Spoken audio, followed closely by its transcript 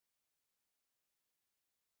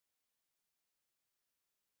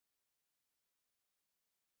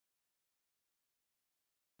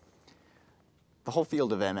The whole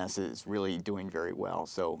field of MS is really doing very well.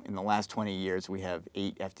 So in the last 20 years, we have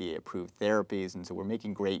 8 FDA-approved therapies, and so we're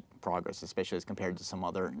making great progress, especially as compared to some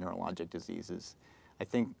other neurologic diseases. I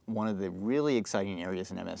think one of the really exciting areas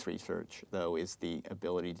in MS research, though, is the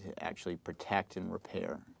ability to actually protect and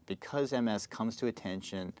repair. Because MS comes to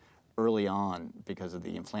attention early on because of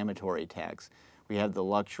the inflammatory attacks, we have the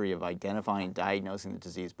luxury of identifying and diagnosing the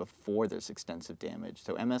disease before there's extensive damage.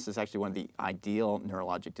 So MS is actually one of the ideal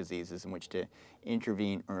neurologic diseases in which to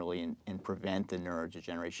intervene early and prevent the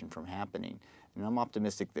neurodegeneration from happening. And I'm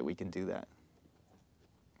optimistic that we can do that.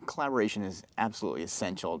 Collaboration is absolutely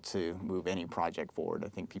essential to move any project forward. I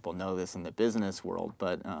think people know this in the business world,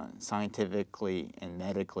 but scientifically and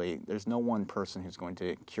medically, there's no one person who's going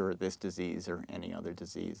to cure this disease or any other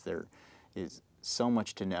disease. There is so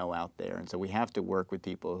much to know out there, and so we have to work with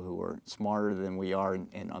people who are smarter than we are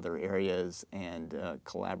in other areas and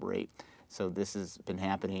collaborate. So this has been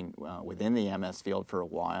happening within the MS field for a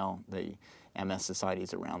while. The MS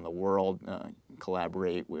societies around the world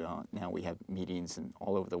collaborate. Now we have meetings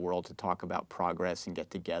all over the world to talk about progress and get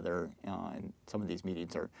together. And some of these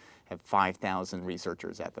meetings have 5,000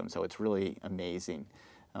 researchers at them, so it's really amazing.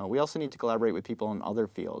 We also need to collaborate with people in other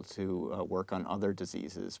fields who work on other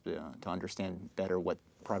diseases to understand better what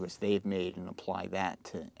progress they've made and apply that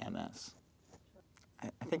to MS.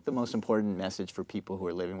 I think the most important message for people who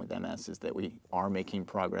are living with MS is that we are making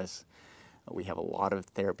progress. We have a lot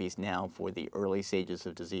of therapies now for the early stages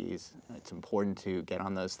of disease. It's important to get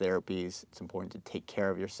on those therapies. It's important to take care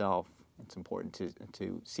of yourself. It's important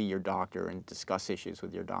to see your doctor and discuss issues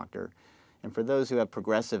with your doctor. And for those who have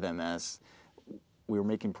progressive MS, we're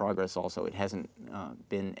making progress also. It hasn't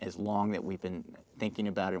been as long that we've been thinking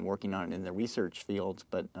about it and working on it in the research fields,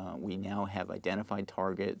 but we now have identified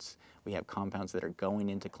targets. We have compounds that are going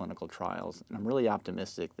into clinical trials, and I'm really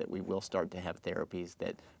optimistic that we will start to have therapies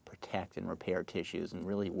that protect and repair tissues and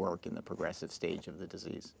really work in the progressive stage of the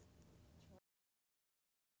disease.